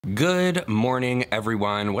Good morning,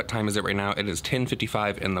 everyone. What time is it right now? It is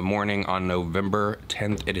 10:55 in the morning on November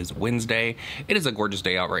 10th. It is Wednesday. It is a gorgeous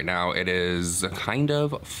day out right now. It is kind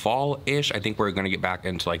of fall-ish. I think we're going to get back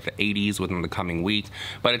into like the 80s within the coming week,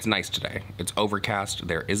 but it's nice today. It's overcast.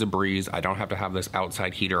 There is a breeze. I don't have to have this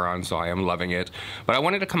outside heater on, so I am loving it. But I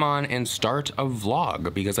wanted to come on and start a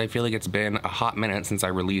vlog because I feel like it's been a hot minute since I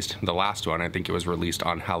released the last one. I think it was released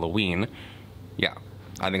on Halloween. Yeah.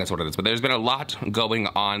 I think that's what it is. But there's been a lot going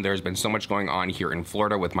on. There's been so much going on here in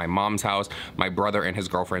Florida with my mom's house. My brother and his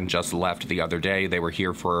girlfriend just left the other day. They were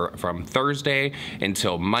here from Thursday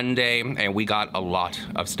until Monday, and we got a lot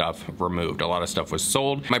of stuff removed. A lot of stuff was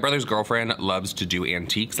sold. My brother's girlfriend loves to do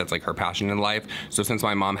antiques. That's like her passion in life. So since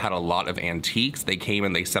my mom had a lot of antiques, they came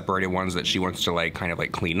and they separated ones that she wants to like kind of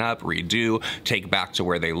like clean up, redo, take back to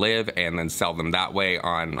where they live, and then sell them that way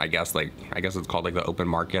on, I guess it's called like the open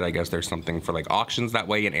market. I guess there's something for like auctions that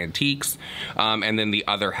way in antiques, and then the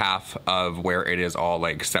other half of where it is all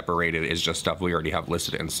like separated is just stuff we already have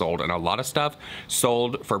listed and sold, and a lot of stuff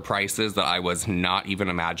sold for prices that I was not even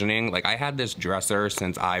imagining. Like I had this dresser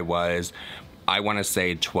since I want to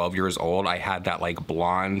say 12 years old. I had that like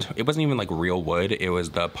blonde, it wasn't even like real wood, it was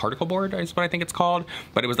the particle board is what I think it's called,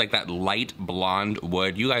 but it was like that light blonde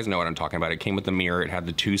wood. You guys know what I'm talking about. It came with the mirror, it had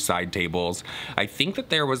the two side tables. I think that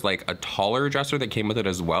there was like a taller dresser that came with it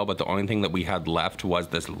as well, but the only thing that we had left was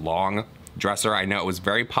this long dresser. I know it was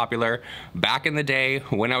very popular back in the day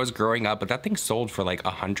when I was growing up, but that thing sold for like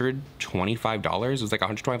 $125. It was like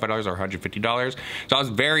 $125 or $150. So I was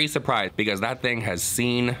very surprised because that thing has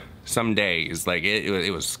seen some days. Like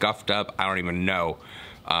it was scuffed up. I don't even know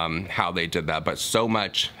how they did that, but so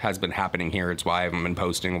much has been happening here. It's why I haven't been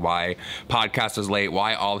posting, why podcast is late,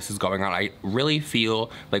 why all this is going on. I really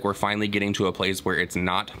feel like we're finally getting to a place where it's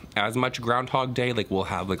not as much Groundhog Day. Like we'll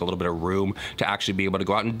have like a little bit of room to actually be able to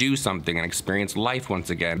go out and do something and experience life once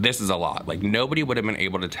again. This is a lot. Like nobody would have been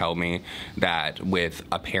able to tell me that with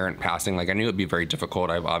a parent passing. Like I knew it'd be very difficult.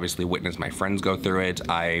 I've obviously witnessed my friends go through it.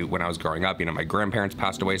 When I was growing up, you know, my grandparents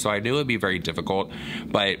passed away, so I knew it'd be very difficult,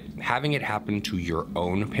 but having it happen to your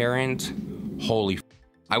own parent, holy f.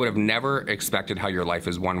 I would have never expected how your life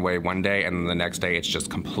is one way one day and then the next day it's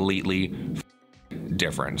just completely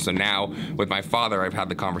different. So now with my father, I've had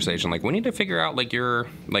the conversation like we need to figure out like your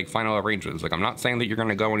like final arrangements. Like I'm not saying that you're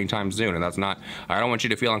gonna go anytime soon, and that's not, I don't want you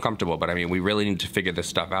to feel uncomfortable, but I mean we really need to figure this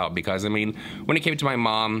stuff out because I mean when it came to my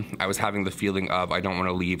mom, I was having the feeling of I don't want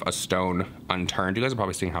to leave a stone unturned. You guys are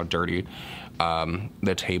probably seeing how dirty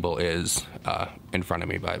the table is in front of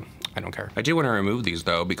me, but I don't care. I do want to remove these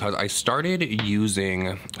though because I started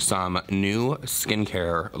using some new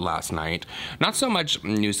skincare last night. Not so much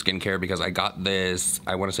new skincare because I got this,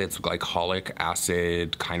 I want to say it's glycolic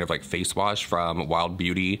acid kind of like face wash from Wild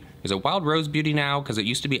Beauty. Is it Wild Rose Beauty now? Because it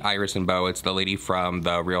used to be Iris and Beau. It's the lady from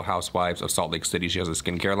the Real Housewives of Salt Lake City. She has a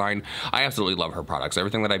skincare line. I absolutely love her products.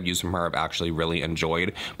 Everything that I've used from her I've actually really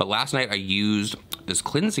enjoyed. But last night I used this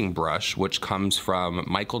cleansing brush which comes from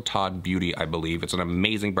Michael Todd Beauty, I believe. It's an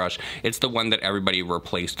amazing brush. It's the one that everybody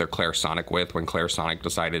replaced their Clairsonic with when Clairsonic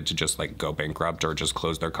decided to just like go bankrupt or just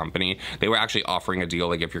close their company. They were actually offering a deal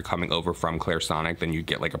like if you're coming over from Clairsonic then you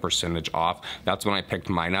get like a percentage off. That's when I picked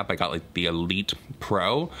mine up. I got like the Elite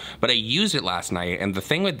Pro. But I used it last night, and the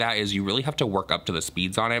thing with that is you really have to work up to the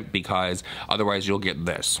speeds on it because otherwise you'll get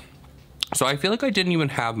this. So I feel like I didn't even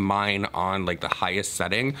have mine on like the highest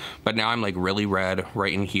setting, but now I'm like really red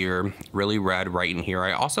right in here, really red right in here.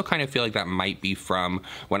 I also kind of feel like that might be from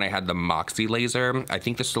when I had the Moxie laser. I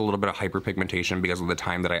think this is a little bit of hyperpigmentation because of the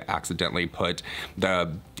time that I accidentally put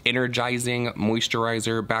the energizing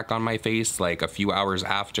moisturizer back on my face like a few hours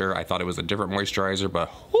after. I thought it was a different moisturizer, but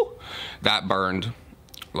whew, that burned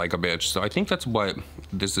like a bitch. So I think that's what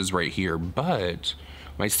this is right here, but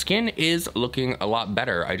my skin is looking a lot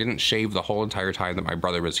better. I didn't shave the whole entire time that my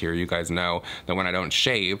brother was here. You guys know that when I don't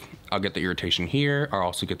shave, I'll get the irritation here. I'll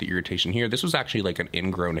also get the irritation here. This was actually like an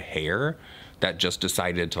ingrown hair that just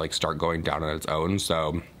decided to like start going down on its own.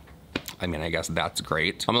 So I mean, I guess that's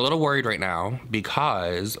great. I'm a little worried right now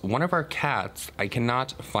because one of our cats, I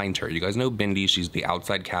cannot find her. You guys know Bindi, she's the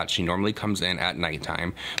outside cat. She normally comes in at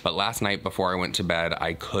nighttime, but last night before I went to bed,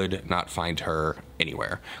 I could not find her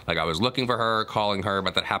anywhere. Like I was looking for her, calling her,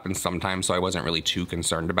 but that happens sometimes, so I wasn't really too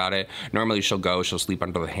concerned about it. Normally she'll sleep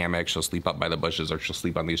under the hammock, she'll sleep up by the bushes, or she'll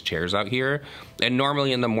sleep on these chairs out here. And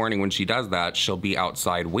normally in the morning when she does that, she'll be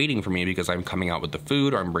outside waiting for me because I'm coming out with the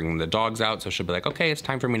food or I'm bringing the dogs out. So she'll be like, okay, it's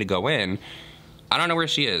time for me to go in. I don't know where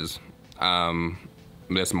she is.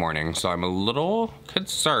 this morning, so I'm a little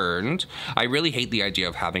concerned. I really hate the idea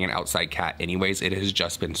of having an outside cat anyways. It has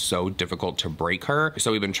just been so difficult to break her.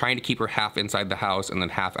 So we've been trying to keep her half inside the house and then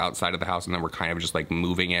half outside of the house, and then we're kind of just like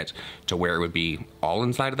moving it to where it would be all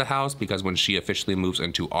inside of the house, because when she officially moves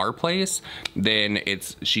into our place, then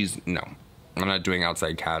no. I'm not doing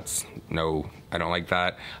outside cats. No, I don't like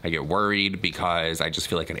that. I get worried because I just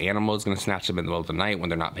feel like an animal is gonna snatch them in the middle of the night when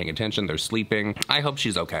they're not paying attention, they're sleeping. I hope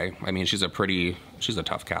she's okay. I mean, she's a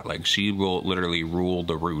tough cat. Like, she will literally rule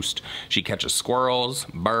the roost. She catches squirrels,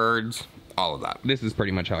 birds, all of that. This is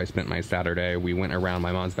pretty much how I spent my Saturday. We went around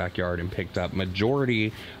my mom's backyard and picked up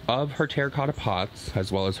majority of her terracotta pots,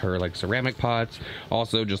 as well as her like ceramic pots.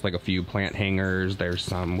 Also just like a few plant hangers. There's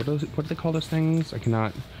some, what do they call those things? I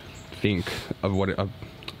cannot think of what a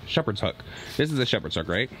shepherd's hook. This is a shepherd's hook,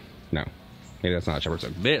 right? No, maybe that's not a shepherd's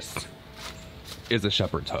hook. This is a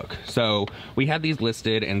shepherd's hook. So we had these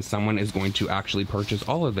listed, and someone is going to actually purchase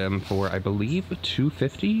all of them for, I believe,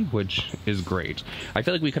 $250, which is great. I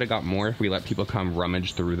feel like we could have got more if we let people come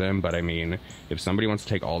rummage through them, but I mean, if somebody wants to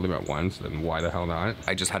take all of them at once, then why the hell not?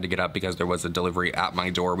 I just had to get up because there was a delivery at my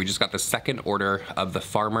door. We just got the second order of the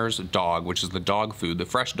farmer's dog, which is the dog food, the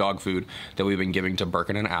fresh dog food that we've been giving to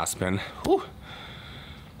Birkin and Aspen. Whew.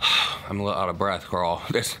 I'm a little out of breath, girl.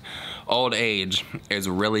 This old age is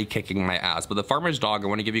really kicking my ass. But the farmer's dog, I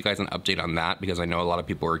want to give you guys an update on that, because I know a lot of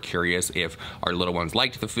people are curious if our little ones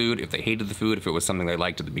liked the food, if they hated the food, if it was something they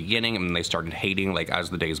liked at the beginning and then they started hating like as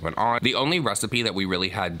the days went on. The only recipe that we really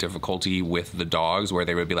had difficulty with the dogs, where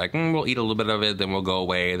they would be like, we'll eat a little bit of it, then we'll go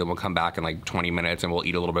away, then we'll come back in like 20 minutes and we'll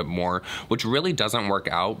eat a little bit more, which really doesn't work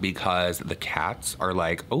out because the cats are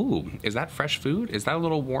like, oh, is that fresh food? Is that a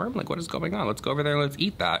little warm? Like, what is going on? Let's go over there and let's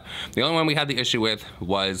eat that. The only one we had the issue with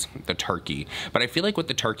was the turkey. But I feel like with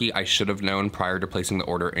the turkey, I should have known prior to placing the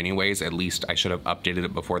order anyways. At least I should have updated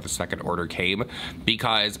it before the second order came,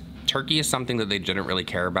 because turkey is something that they didn't really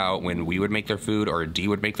care about when we would make their food or Dee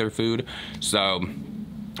would make their food. So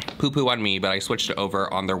poo-poo on me, but I switched it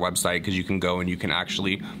over on their website, because you can go and you can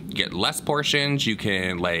actually get less portions. You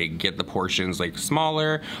can like get the portions like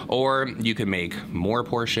smaller, or you can make more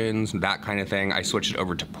portions, that kind of thing. I switched it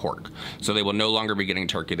over to pork. So they will no longer be getting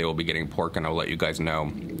turkey, they will be getting pork, and I'll let you guys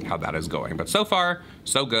know how that is going. But so far,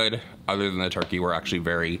 so good. Other than the turkey, we're actually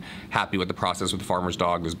very happy with the process with the farmer's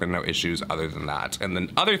dog. There's been no issues other than that. And the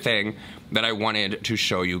other thing that I wanted to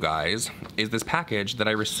show you guys is this package that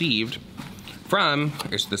I received from,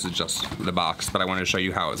 this is just the box, but I wanted to show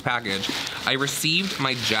you how it was packaged. I received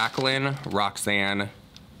my Jaclyn Roxanne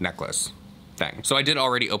necklace thing. So I did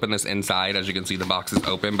already open this inside. As you can see, the box is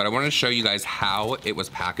open, but I wanted to show you guys how it was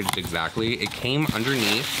packaged exactly. It came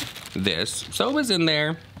underneath this, so it was in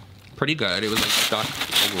there pretty good. It was like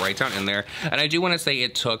stuck like right down in there. And I do want to say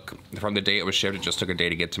it took, from the day it was shipped, it just took a day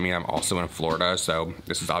to get to me. I'm also in Florida, so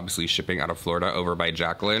this is obviously shipping out of Florida over by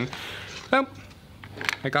Jaclyn. So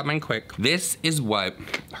I got mine quick. This is what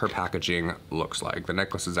her packaging looks like. The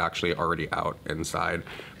necklace is actually already out inside,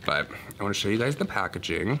 but I want to show you guys the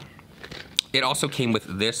packaging. It also came with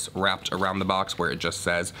this wrapped around the box, where it just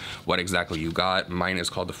says what exactly you got. Mine is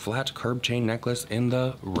called the flat curb chain necklace in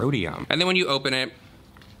the rhodium. And then when you open it,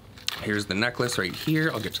 here's the necklace right here.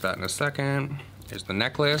 I'll get to that in a second. Here's the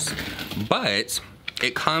necklace, but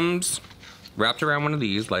it comes wrapped around one of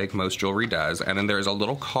these like most jewelry does, and then there's a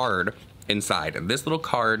little card inside, and this little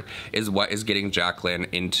card is what is getting Jaclyn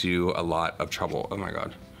into a lot of trouble. Oh my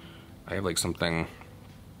god, I have like something,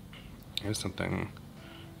 there's something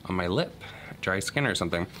on my lip, dry skin or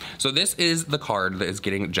something. So this is the card that is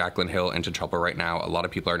getting Jaclyn Hill into trouble right now. A lot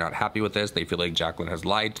of people are not happy with this. They feel like Jaclyn has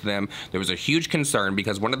lied to them. There was a huge concern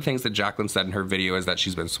because one of the things that Jaclyn said in her video is that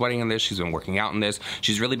she's been sweating in this, she's been working out in this,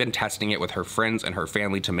 she's really been testing it with her friends and her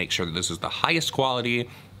family to make sure that this is the highest quality,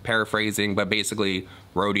 paraphrasing, but basically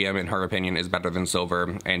rhodium, in her opinion, is better than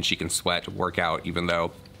silver, and she can sweat, work out, even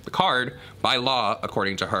though the card, by law,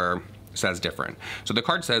 according to her, says different. So the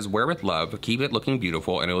card says, wear with love, keep it looking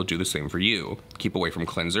beautiful, and it'll do the same for you. Keep away from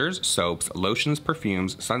cleansers, soaps, lotions,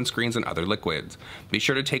 perfumes, sunscreens, and other liquids. Be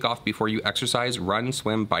sure to take off before you exercise, run,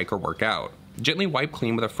 swim, bike, or work out. Gently wipe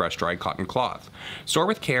clean with a fresh dry cotton cloth. Store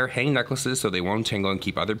with care, hang necklaces so they won't tingle, and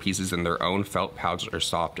keep other pieces in their own felt pouch or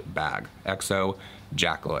soft bag. XO,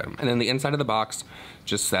 Jaclyn. And then the inside of the box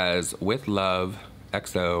just says, with love,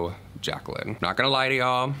 XO, Jaclyn. Not gonna lie to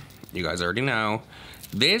y'all, you guys already know,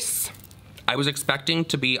 this, I was expecting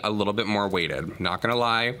to be a little bit more weighted. Not gonna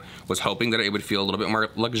lie, was hoping that it would feel a little bit more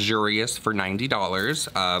luxurious for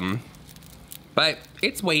 $90. But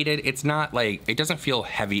it's weighted. It's not like, it doesn't feel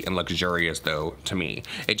heavy and luxurious though to me.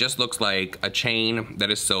 It just looks like a chain that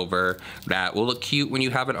is silver that will look cute when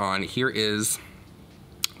you have it on. Here is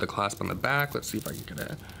the clasp on the back. Let's see if I can get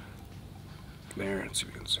it there. Let's see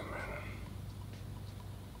if we can zoom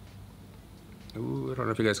in. Ooh, I don't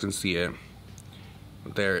know if you guys can see it.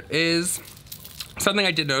 But there it is. Something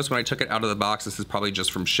I did notice when I took it out of the box, this is probably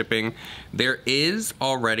just from shipping, there is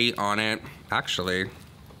already on it, actually,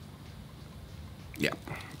 yeah,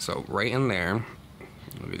 so right in there, I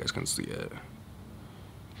don't know if you guys can see it,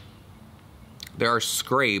 there are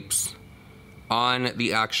scrapes on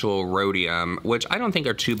the actual rhodium, which I don't think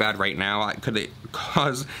are too bad right now. Could it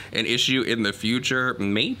cause an issue in the future?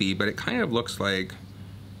 Maybe, but it kind of looks like,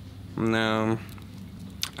 no,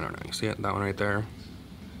 I don't know, you see it, that one right there?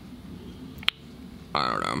 I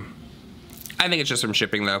don't know. I think it's just from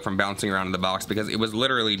shipping though, from bouncing around in the box, because it was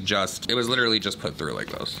literally just put through like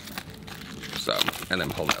this. So, and then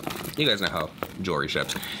pulled up. You guys know how jewelry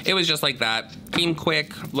ships. It was just like that. Came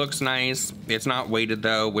quick, looks nice. It's not weighted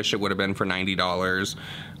though. Wish it would have been for $90.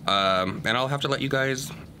 And I'll have to let you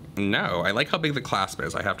guys know. I like how big the clasp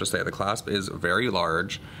is. I have to say the clasp is very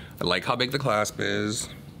large. I like how big the clasp is,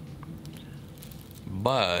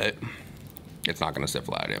 but it's not gonna sit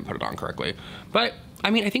flat. I didn't put it on correctly. But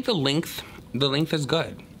I mean, I think the length is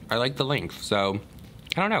good. I like the length, so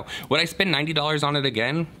I don't know. Would I spend $90 on it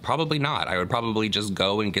again? Probably not. I would probably just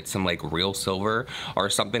go and get some like real silver or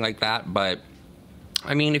something like that. But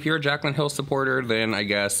I mean, if you're a Jaclyn Hill supporter, then I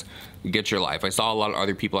guess get your life. I saw a lot of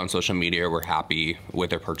other people on social media were happy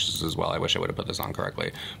with their purchases as well. I wish I would have put this on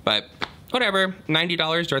correctly, but whatever.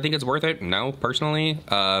 $90, do I think it's worth it? No, personally,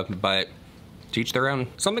 but teach their own.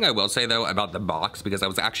 Something I will say though about the box, because I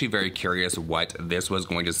was actually very curious what this was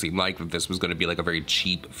going to seem like, if this was going to be like a very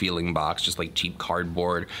cheap feeling box, just like cheap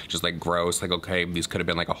cardboard, just like gross, like okay, these could have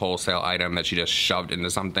been like a wholesale item that she just shoved into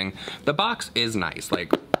something. The box is nice,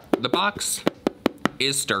 like the box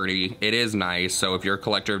is sturdy, it is nice, so if you're a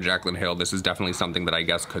collector of Jaclyn Hill, this is definitely something that I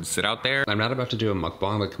guess could sit out there. I'm not about to do a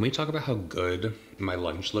mukbang, but can we talk about how good my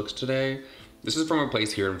lunch looks today? This is from a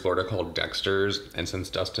place here in Florida called Dexter's, and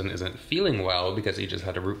since Dustin isn't feeling well because he just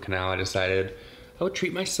had a root canal, I decided I would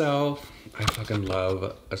treat myself. I fucking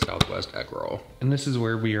love a Southwest egg roll. And this is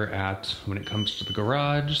where we are at when it comes to the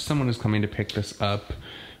garage. Someone is coming to pick this up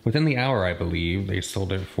within the hour, I believe. They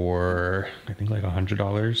sold it for, I think like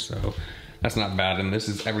 $100, so that's not bad. And this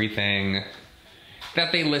is everything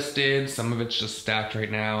that they listed. Some of it's just stacked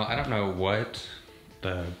right now. I don't know what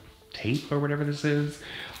the tape or whatever this is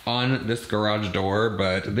on this garage door,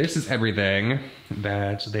 but this is everything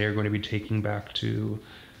that they are going to be taking back to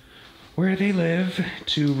where they live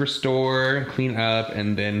to restore, clean up,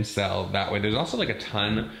 and then sell that way. There's also like a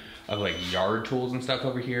ton of like yard tools and stuff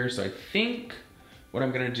over here, so I think what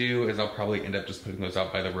I'm gonna do is I'll probably end up just putting those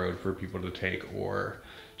out by the road for people to take, or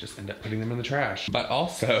just end up putting them in the trash. But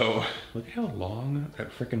also, look at how long that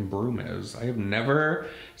freaking broom is. I have never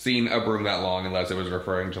seen a broom that long unless it was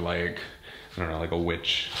referring to like, I don't know, like a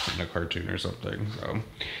witch in a cartoon or something. So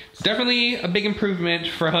it's definitely a big improvement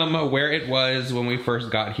from where it was when we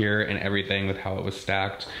first got here and everything with how it was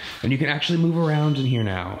stacked. And you can actually move around in here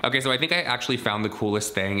now. Okay, so I think I actually found the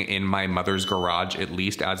coolest thing in my mother's garage, at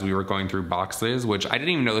least as we were going through boxes, which I didn't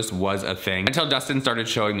even know this was a thing until Dustin started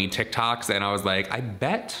showing me TikToks, and I was like, I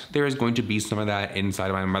bet there is going to be some of that inside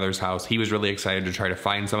of my mother's house. He was really excited to try to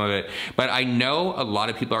find some of it. But I know a lot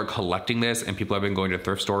of people are collecting this, and people have been going to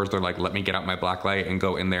thrift stores. They're like, let me get out my black light and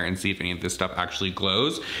go in there and see if any of this stuff actually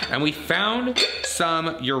glows. And we found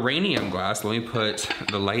some uranium glass. Let me put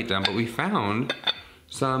the light down, but we found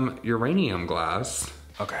some uranium glass.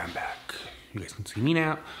 Okay, I'm back. You guys can see me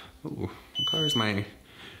now. Ooh, what color is my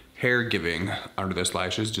hair giving under this light? I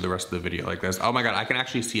should just do the rest of the video like this. Oh my God, I can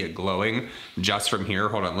actually see it glowing just from here.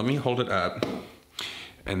 Hold on, let me hold it up.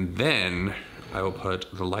 And then I will put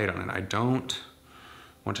the light on it. I don't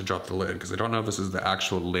want to drop the lid because I don't know if this is the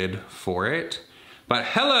actual lid for it. But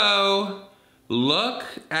hello, look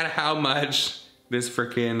at how much this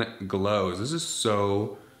freaking glows. This is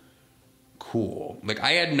so cool. Like,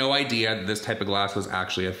 I had no idea that this type of glass was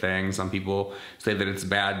actually a thing. Some people say that it's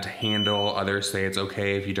bad to handle. Others say it's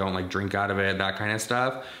okay if you don't like drink out of it, that kind of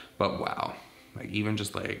stuff. But wow, like even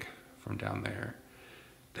just like from down there,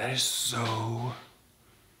 that is so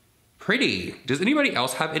pretty. Does anybody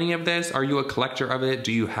else have any of this? Are you a collector of it?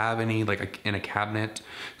 Do you have any like in a cabinet?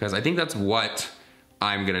 Because I think that's what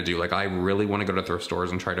I'm gonna do. Like, I really wanna go to thrift stores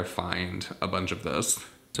and try to find a bunch of this.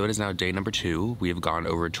 So it is now day number 2. We have gone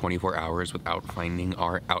over 24 hours without finding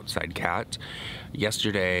our outside cat.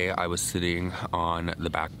 Yesterday, I was sitting on the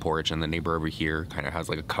back porch, and the neighbor over here kind of has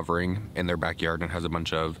like a covering in their backyard and has a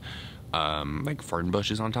bunch of like fern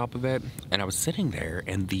bushes on top of it, and I was sitting there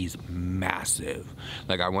and these massive,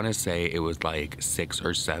 like I want to say it was like 6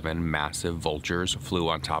 or 7 massive vultures flew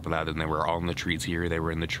on top of that, and they were all in the trees here. They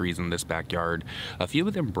were in the trees in this backyard. A few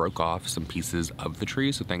of them broke off some pieces of the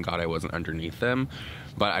tree, so thank God I wasn't underneath them.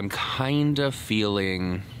 But I'm kind of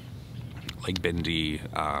feeling like Bindi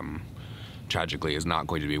tragically is not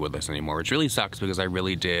going to be with us anymore, which really sucks because I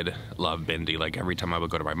really did love Bindi. Like every time I would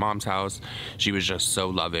go to my mom's house, she was just so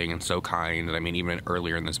loving and so kind. And I mean, even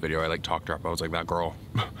earlier in this video, I like talked to her up. I was like, that girl,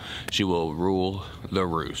 she will rule the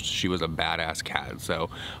roost. She was a badass cat. So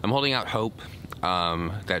I'm holding out hope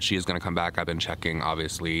that she is going to come back. I've been checking,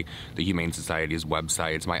 obviously, the Humane Society's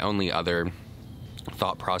websites. My only other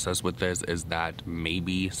thought process with this is that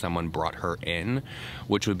maybe someone brought her in,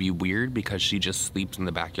 which would be weird because she just sleeps in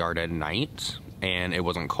the backyard at night and it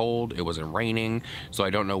wasn't cold, it wasn't raining, so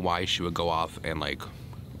I don't know why she would go off and like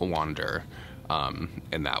wander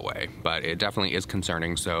in that way. But it definitely is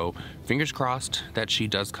concerning, so fingers crossed that she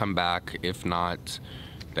does come back. If not,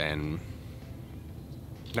 then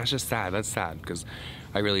that's just sad. That's sad because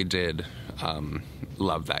I really did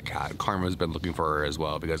love that cat. Karma's been looking for her as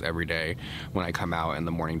well, because every day when I come out in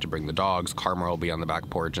the morning to bring the dogs, Karma will be on the back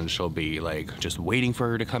porch and she'll be like just waiting for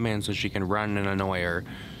her to come in so she can run and annoy her.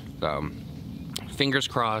 So fingers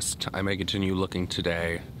crossed. I may continue looking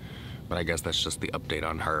today, but I guess that's just the update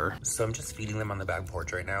on her. So I'm just feeding them on the back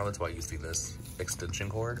porch right now. That's why you see this extension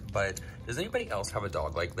cord. But does anybody else have a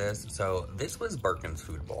dog like this? So this was Birkin's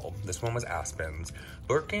food bowl. This one was Aspen's.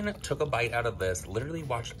 Birkin took a bite out of this, literally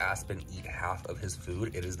watched Aspen eat half of his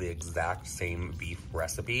food. It is the exact same beef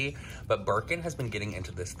recipe, but Birkin has been getting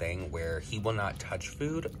into this thing where he will not touch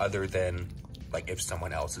food other than like if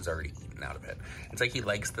someone else has already eaten out of it. It's like he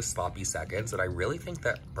likes the sloppy seconds, and I really think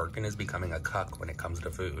that Birkin is becoming a cuck when it comes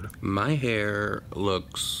to food. My hair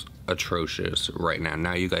looks atrocious right now.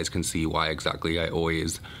 Now you guys can see why exactly I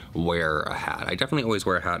always wear a hat. I definitely always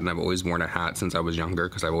wear a hat, and I've always worn a hat since I was younger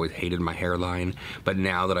because I've always hated my hairline. But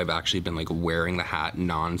now that I've actually been like wearing the hat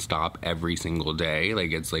nonstop every single day,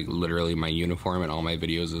 like it's like literally my uniform in all my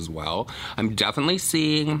videos as well, I'm definitely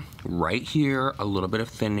seeing right here a little bit of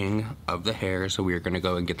thinning of the hair, so we are gonna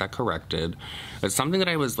go and get that corrected. It's something that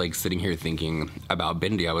I was like sitting here thinking about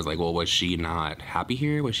Bindi. I was like, well, was she not happy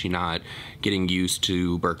here? Was she not getting used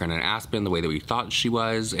to Birkin and Aspen the way that we thought she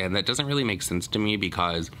was? And that doesn't really make sense to me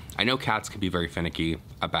because I know cats can be very finicky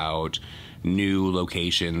about new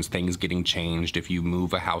locations, things getting changed. If you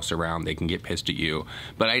move a house around, they can get pissed at you.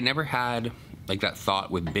 But I never had like that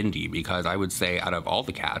thought with Bindi, because I would say out of all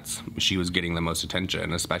the cats, she was getting the most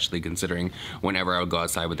attention, especially considering whenever I would go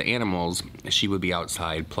outside with the animals, she would be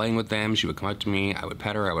outside playing with them. She would come up to me, I would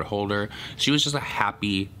pet her, I would hold her. She was just a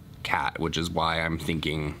happy cat, which is why I'm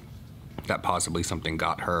thinking that possibly something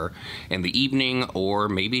got her in the evening, or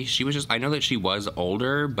maybe she was just, I know that she was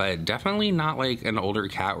older, but definitely not like an older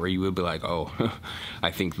cat where you would be like, oh,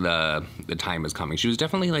 I think the time is coming. She was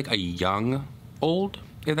definitely like a young old,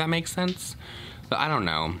 if that makes sense. But I don't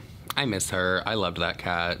know. I miss her. I loved that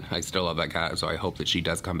cat. I still love that cat, so I hope that she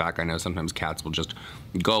does come back. I know sometimes cats will just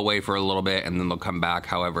go away for a little bit and then they'll come back.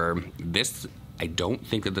 However, this, I don't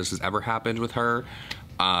think that this has ever happened with her.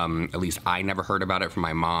 At least I never heard about it from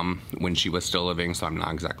my mom when she was still living, so I'm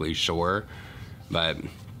not exactly sure, but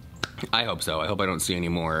I hope so. I hope I don't see any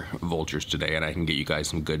more vultures today and I can get you guys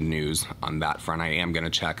some good news on that front. I am going to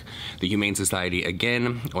check the Humane Society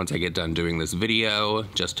again once I get done doing this video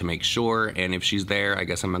just to make sure, and if she's there, I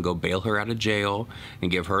guess I'm going to go bail her out of jail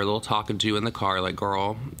and give her a little talking to in the car like,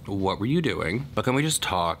 girl, what were you doing? But can we just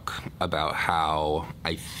talk about how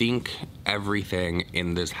I think everything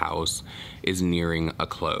in this house is nearing a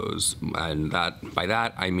close, and by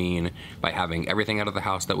that I mean by having everything out of the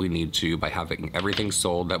house that we need to, by having everything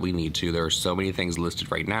sold that we need to. There are so many things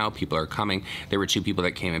listed right now. People are coming. There were 2 people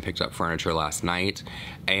that came and picked up furniture last night,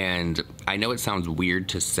 and I know it sounds weird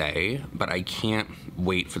to say, but I can't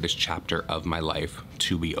wait for this chapter of my life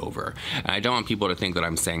to be over. And I don't want people to think that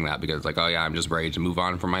I'm saying that because like, oh yeah, I'm just ready to move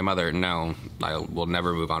on from my mother. No, I will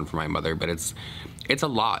never move on from my mother, but it's a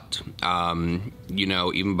lot. You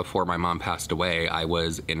know, even before my mom passed away, I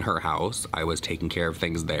was in her house. I was taking care of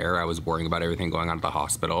things there. I was worrying about everything going on at the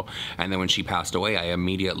hospital. And then when she passed away, I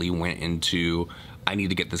immediately went into, I need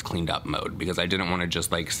to get this cleaned up mode, because I didn't want to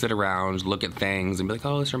just like sit around, look at things and be like,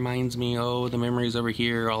 oh, this reminds me, oh, the memories over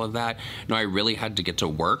here, all of that. No, I really had to get to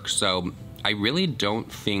work. So I really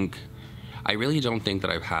don't think that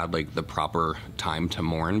I've had like the proper time to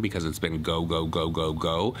mourn, because it's been go, go, go, go,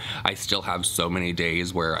 go. I still have so many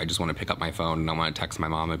days where I just want to pick up my phone and I want to text my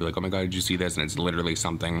mom and be like, oh my God, did you see this? And it's literally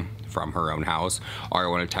something from her own house. Or I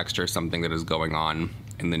want to text her something that is going on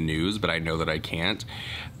in the news, but I know that I can't.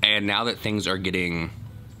 And now that things are getting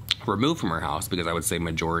removed from her house, because I would say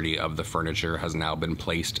majority of the furniture has now been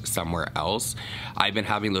placed somewhere else, I've been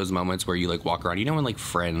having those moments where you like walk around, you know, when like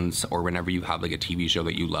Friends or whenever you have like a TV show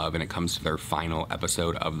that you love and it comes to their final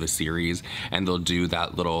episode of the series, and they'll do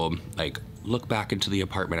that little like look back into the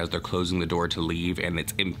apartment as they're closing the door to leave and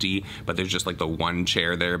it's empty, but there's just like the one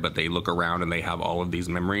chair there, but they look around and they have all of these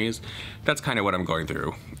memories. That's kind of what I'm going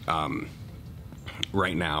through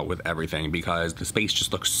right now with everything, because the space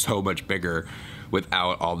just looks so much bigger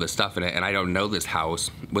without all this stuff in it. And I don't know this house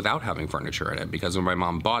without having furniture in it, because when my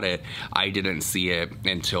mom bought it, I didn't see it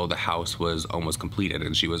until the house was almost completed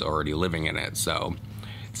and she was already living in it. So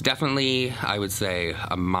it's definitely, I would say,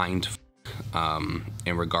 a mind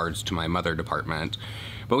in regards to my mother department.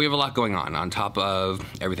 But we have a lot going on top of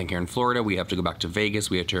everything here in Florida. We have to go back to Vegas.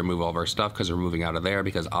 We have to remove all of our stuff because we're moving out of there,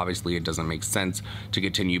 because obviously it doesn't make sense to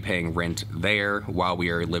continue paying rent there while we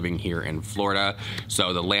are living here in Florida.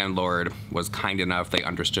 So the landlord was kind enough. They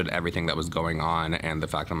understood everything that was going on and the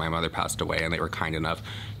fact that my mother passed away, and they were kind enough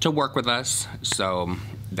to work with us. So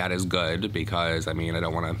that is good, because I mean, I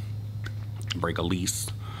don't want to break a lease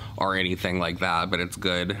or anything like that, but it's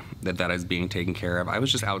good that that is being taken care of. I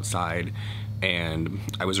was just outside and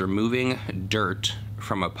I was removing dirt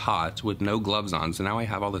from a pot with no gloves on, so now I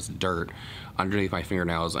have all this dirt underneath my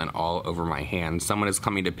fingernails and all over my hands. Someone is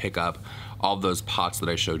coming to pick up all those pots that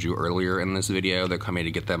I showed you earlier in this video. They're coming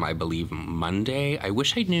to get them, I believe, Monday. I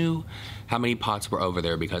wish I knew how many pots were over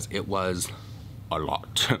there, because it was a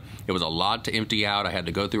lot. It was a lot to empty out. I had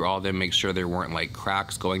to go through all of them, make sure there weren't like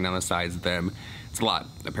cracks going down the sides of them. It's a lot.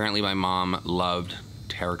 Apparently my mom loved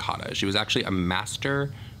terracotta. She was actually a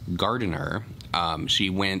master gardener. She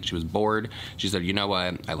was bored. She said, you know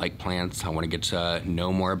what? I like plants. I want to get to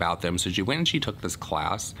know more about them. So she went and she took this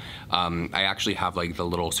class. I actually have like the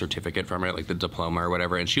little certificate from it, like the diploma or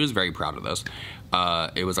whatever. And she was very proud of this.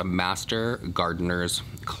 It was a master gardener's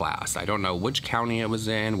class. I don't know which county it was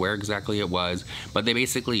in, where exactly it was, but they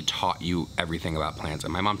basically taught you everything about plants.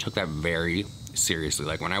 And my mom took that very seriously.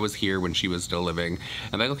 Like when I was here, when she was still living,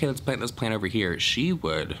 I'm like, okay, let's plant this plant over here. She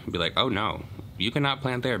would be like, oh no, you cannot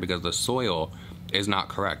plant there because the soil is not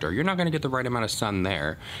correct, or you're not going to get the right amount of sun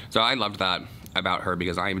there. So I loved that about her,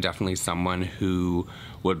 because I am definitely someone who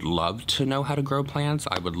would love to know how to grow plants.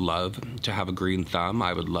 I would love to have a green thumb.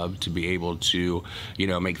 I would love to be able to, you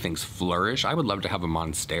know, make things flourish. I would love to have a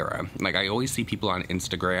monstera. Like I always see people on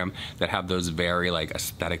Instagram that have those very like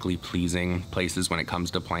aesthetically pleasing places when it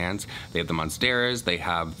comes to plants. They have the monsteras, they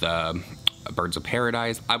have the birds of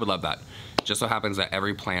paradise. I would love that. Just so happens that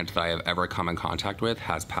every plant that I have ever come in contact with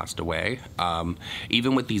has passed away.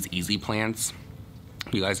 Even with these easy plants,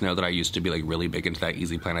 you guys know that I used to be like really big into that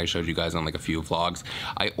easy plant I showed you guys on like a few vlogs.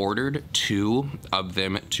 I ordered 2 of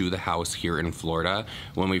them to the house here in Florida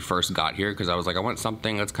when we first got here, because I was like, I want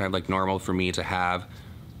something that's kind of like normal for me to have.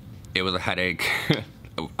 It was a headache.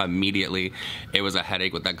 Immediately it was a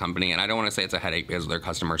headache with that company, and I don't want to say it's a headache because of their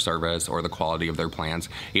customer service or the quality of their plants,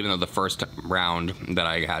 even though the first round that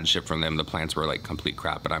I had shipped from them, the plants were like complete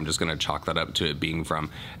crap. But I'm just gonna chalk that up to it being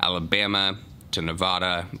from Alabama to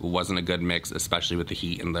Nevada. It wasn't a good mix, especially with the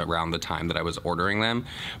heat and around the time that I was ordering them.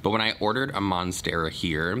 But when I ordered a monstera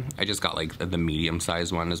here, I just got like the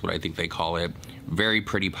medium-sized one is what I think they call it. Very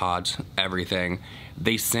pretty pot, everything.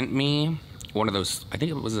 They sent me one of those, I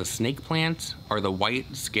think it was a snake plant or the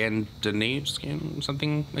white skin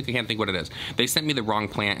something, like I can't think what it is. They sent me the wrong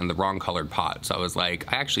plant in the wrong colored pot. So I was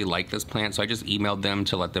like, I actually like this plant. So I just emailed them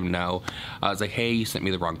to let them know. I was like, hey, you sent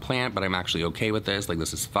me the wrong plant, but I'm actually okay with this. Like,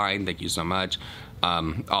 this is fine. Thank you so much.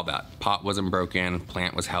 All that. Pot wasn't broken,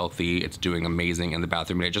 plant was healthy, it's doing amazing in the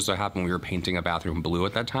bathroom. And it just so happened we were painting a bathroom blue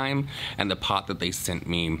at that time, and the pot that they sent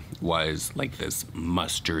me was like this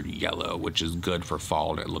mustard yellow, which is good for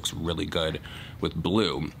fall, and it looks really good with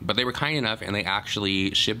blue. But they were kind enough, and they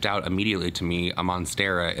actually shipped out immediately to me a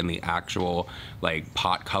monstera in the actual like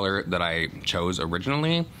pot color that I chose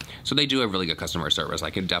originally. So they do have really good customer service.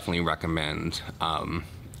 I could definitely recommend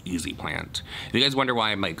Easy Plant. If you guys wonder why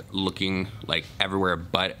I'm like looking like everywhere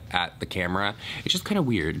but at the camera, it's just kind of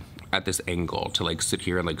weird at this angle to like sit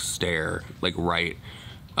here and like stare like right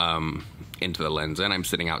into the lens. And I'm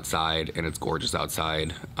sitting outside and it's gorgeous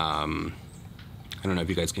outside. I don't know if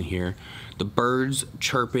you guys can hear the birds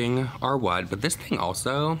chirping or what, but this thing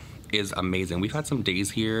also is amazing. We've had some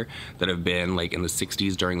days here that have been like in the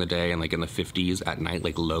 60s during the day and like in the 50s at night,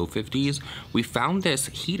 like low 50s. We found this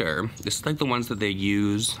heater. This is like the ones that they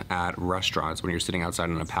use at restaurants when you're sitting outside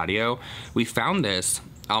on a patio. We found this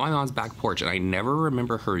on my mom's back porch, and I never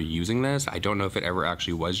remember her using this. I don't know if it ever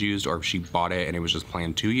actually was used or if she bought it and it was just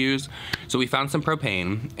planned to use. So we found some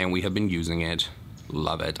propane and we have been using it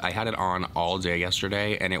love it. I had it on all day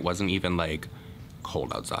yesterday and it wasn't even like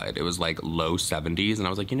cold outside. It was like low 70s and I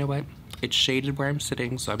was like, you know what? It's shaded where I'm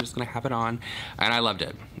sitting, so I'm just gonna have it on. And I loved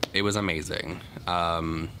it. It was amazing.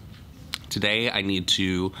 Today I need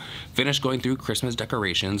to finish going through Christmas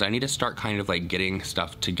decorations. I need to start kind of like getting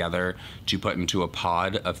stuff together to put into a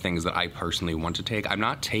pod of things that I personally want to take. I'm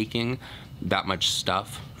not taking that much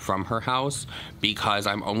stuff from her house because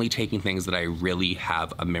I'm only taking things that I really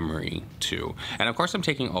have a memory to. And of course I'm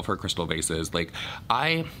taking all of her crystal vases. Like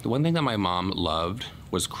one thing that my mom loved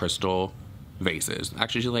was crystal vases.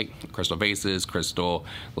 Actually, she liked crystal vases, crystal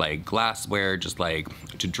like glassware, just like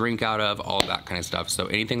to drink out of, all of that kind of stuff. So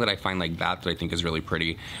anything that I find like that I think is really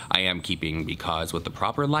pretty, I am keeping, because with the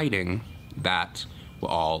proper lighting, that will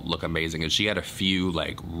all look amazing. And she had a few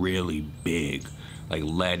like really big like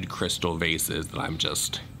lead crystal vases that I'm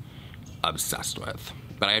just obsessed with.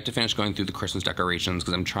 But I have to finish going through the Christmas decorations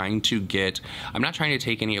because I'm not trying to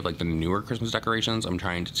take any of like the newer Christmas decorations. I'm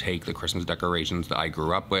trying to take the Christmas decorations that I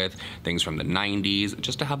grew up with, things from the 90s,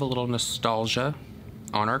 just to have a little nostalgia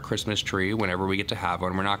on our Christmas tree whenever we get to have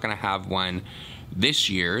one. We're not gonna have one this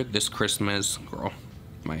year. This Christmas, girl,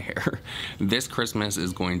 my hair. This Christmas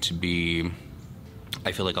is going to be,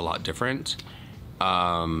 I feel like, a lot different.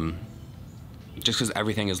 Just because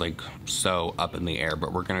everything is like so up in the air,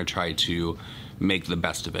 but we're gonna try to make the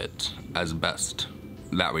best of it as best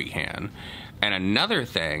that we can. And another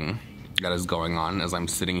thing that is going on as I'm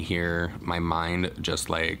sitting here, my mind just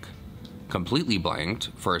like completely blanked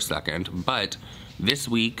for a second, but this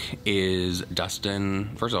week is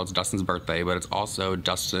Dustin, first of all, it's Dustin's birthday, but it's also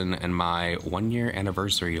Dustin and my 1 year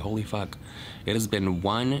anniversary. Holy fuck. It has been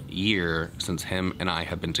 1 year since him and I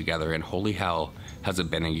have been together, and holy hell has it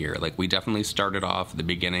been a year. Like, we definitely started off the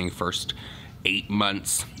beginning, first 8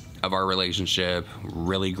 months of our relationship,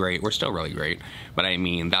 really great. We're still really great, but I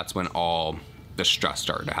mean, that's when all the stress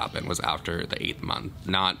started to happen, was after the 8th month.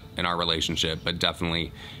 Not in our relationship, but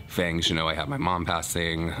definitely things, you know, I had my mom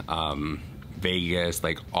passing, Vegas,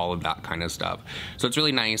 like all of that kind of stuff. So it's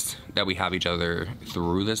really nice that we have each other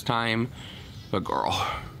through this time. But girl,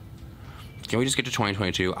 can we just get to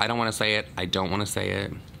 2022? I don't want to say it. I don't want to say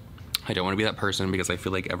it. I don't want to be that person, because I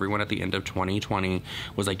feel like everyone at the end of 2020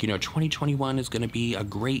 was like, you know, 2021 is going to be a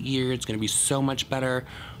great year. It's going to be so much better.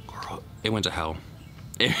 Girl, it went to hell.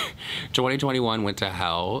 2021 went to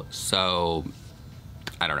hell. So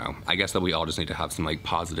I don't know. I guess that we all just need to have some like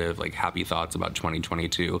positive, like happy thoughts about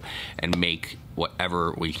 2022 and make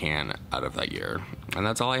whatever we can out of that year. And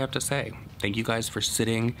that's all I have to say. Thank you guys for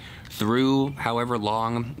sitting through however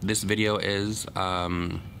long this video is.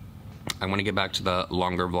 I want to get back to the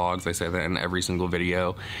longer vlogs. I say that in every single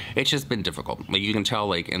video. It's just been difficult. Like, you can tell,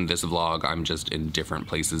 like, in this vlog, I'm just in different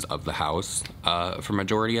places of the house for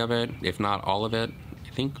majority of it, if not all of it.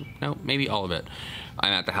 I think, no, maybe all of it.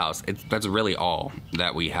 I'm at the house. That's really all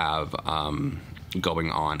that we have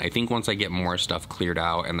going on. I think once I get more stuff cleared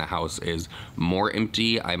out and the house is more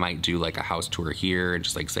empty, I might do like a house tour here and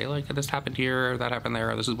just like say like, this happened here, that happened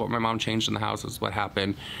there, this is what my mom changed in the house, this is what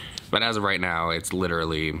happened. But as of right now, it's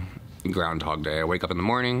literally Groundhog Day. I wake up in the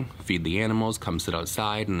morning, feed the animals, come sit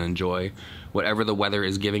outside and enjoy whatever the weather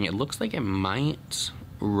is giving. It looks like it might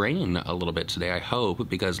rain a little bit today, I hope,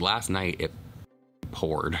 because last night it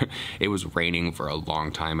poured. It was raining for a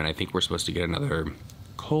long time, and I think we're supposed to get another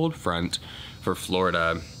cold front for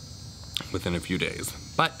Florida within a few days.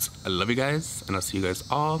 But I love you guys, and I'll see you guys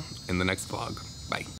all in the next vlog. Bye.